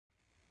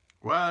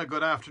Well,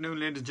 good afternoon,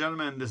 ladies and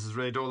gentlemen. This is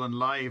Ray Dolan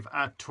live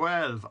at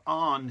 12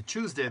 on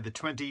Tuesday, the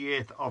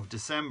 28th of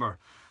December.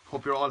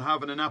 Hope you're all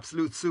having an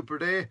absolute super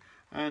day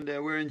and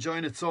we're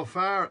enjoying it so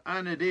far.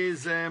 And it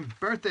is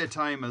birthday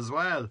time as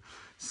well.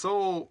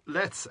 So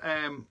let's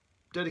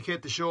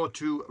dedicate the show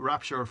to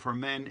Rapture for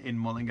Men in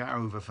Mullingar,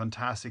 who have a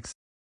fantastic...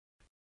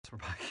 We're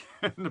back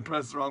and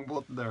press the wrong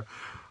button there.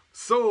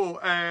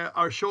 So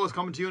our show is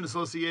coming to you in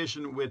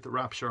association with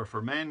Rapture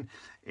for Men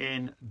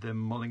in the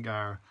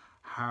Mullingar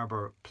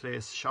Harbour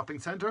Place Shopping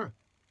Centre,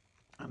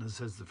 and it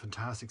says the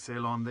fantastic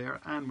sale on there.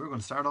 And we're going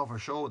to start off our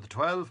show with the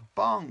 12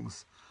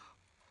 bongs.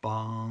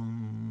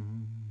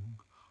 Bong,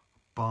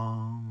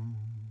 bong,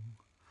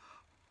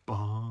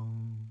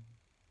 bong,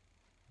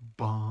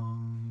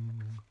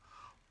 bong,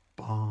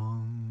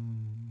 bong,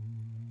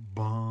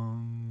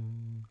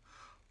 bong,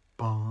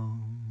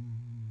 bong,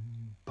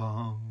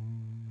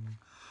 bong,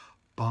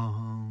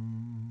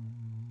 bong,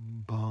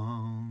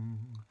 bong,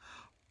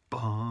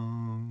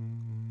 bong,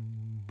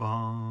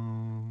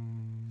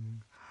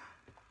 bong.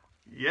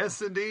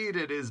 Yes, indeed,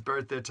 it is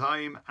birthday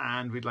time,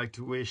 and we'd like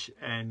to wish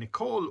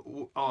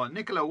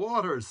Nicola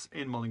Waters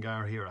in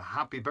Mullingar here a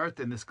happy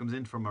birthday. And this comes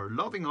in from her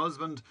loving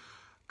husband,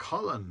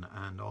 Colin,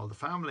 and all the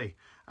family.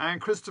 And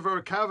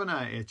Christopher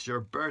Kavanagh, it's your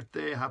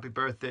birthday. Happy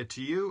birthday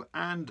to you.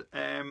 And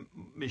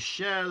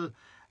Michelle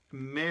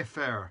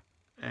Mayfair,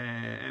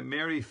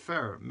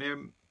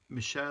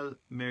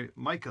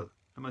 Michael,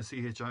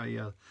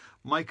 M-I-C-H-I-E-L,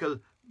 Michael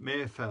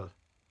Mayfell.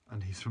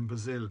 And he's from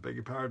Brazil, beg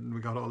your pardon,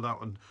 we got all that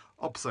one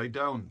upside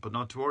down, but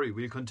not to worry,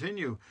 we'll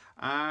continue.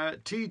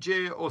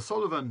 TJ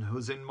O'Sullivan,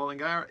 who's in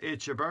Mullingar,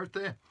 it's your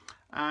birthday.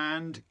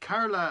 And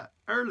Carla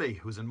Early,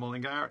 who's in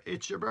Mullingar,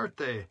 it's your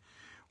birthday.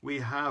 We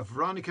have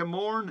Veronica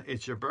Morn,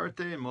 it's your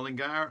birthday in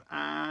Mullingar.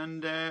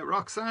 And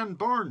Roxanne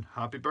Byrne,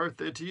 happy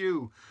birthday to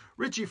you.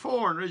 Richie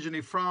Foran,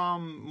 originally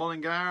from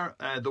Mullingar,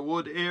 the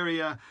Wood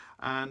area,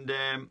 and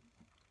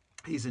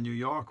he's in New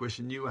York,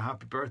 wishing you a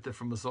happy birthday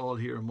from us all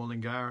here in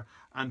Mullingar.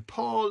 And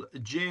Paul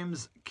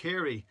James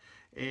Carey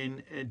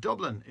in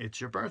Dublin,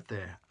 it's your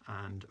birthday.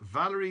 And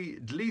Valerie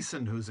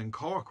Gleeson, who's in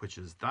Cork, which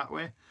is that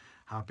way,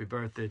 happy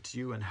birthday to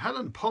you. And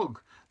Helen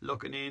Pug,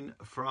 looking in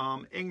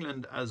from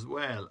England as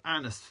well.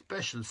 And a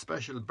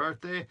special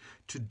birthday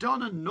to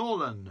Donna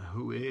Nolan,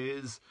 who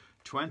is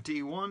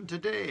 21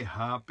 today.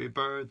 Happy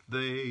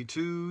birthday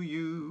to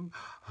you.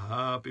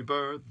 Happy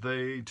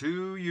birthday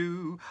to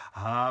you.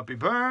 Happy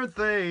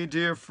birthday,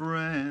 dear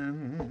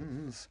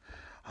friends.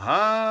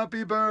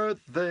 Happy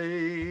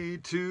birthday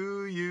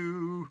to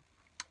you.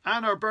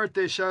 And our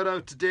birthday shout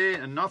out today,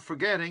 and not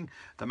forgetting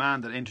the man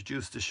that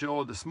introduced the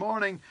show this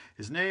morning.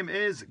 His name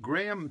is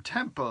Graham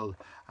Temple,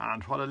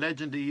 and what a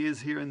legend he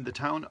is here in the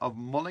town of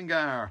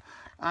Mullingar.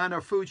 And our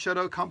food shout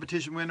out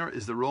competition winner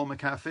is the Roma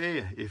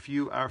Cafe. If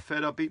you are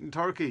fed up eating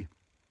turkey,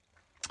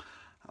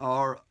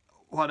 or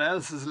what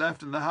else is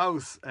left in the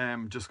house,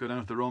 just go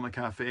down to the Roma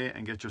Cafe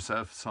and get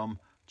yourself some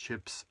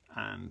chips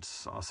and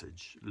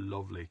sausage.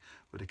 Lovely,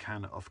 with a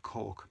can of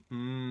Coke.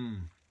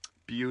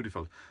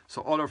 Beautiful.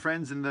 So all our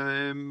friends in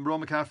the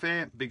Roma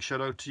Cafe, big shout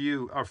out to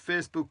you. Our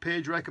Facebook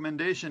page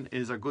recommendation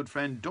is our good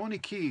friend Donny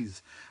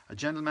Keys, a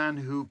gentleman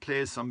who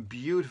plays some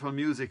beautiful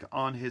music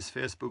on his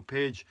Facebook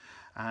page.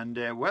 And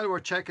well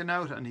worth checking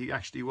out, and he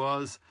actually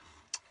was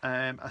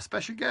a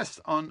special guest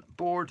on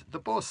board the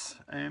bus.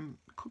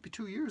 Could be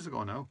 2 years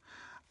ago now.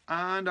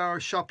 And our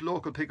shop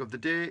local pick of the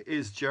day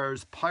is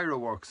Jer's Pyro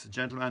Works, a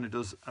gentleman who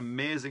does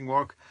amazing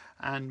work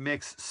and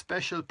makes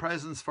special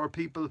presents for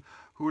people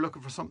who are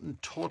looking for something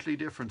totally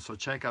different. So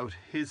check out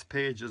his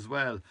page as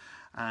well.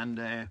 And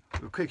a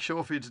quick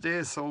show for you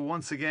today. So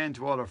once again,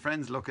 to all our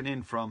friends looking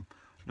in from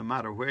no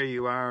matter where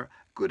you are,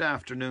 good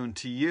afternoon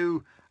to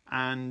you.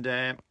 And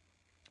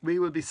we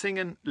will be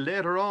singing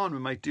later on. We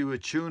might do a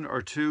tune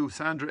or two.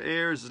 Sandra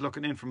Ayres is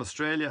looking in from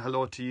Australia.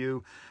 Hello to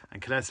you.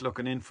 And Colette's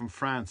looking in from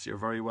France. You're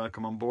very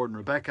welcome on board. And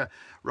Rebecca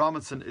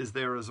Robinson is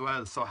there as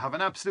well. So have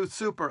an absolute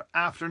super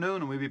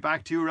afternoon, and we'll be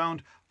back to you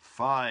around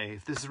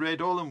 5. This is Ray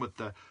Dolan with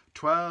the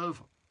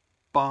 12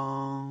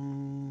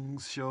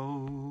 Bongs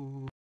Show.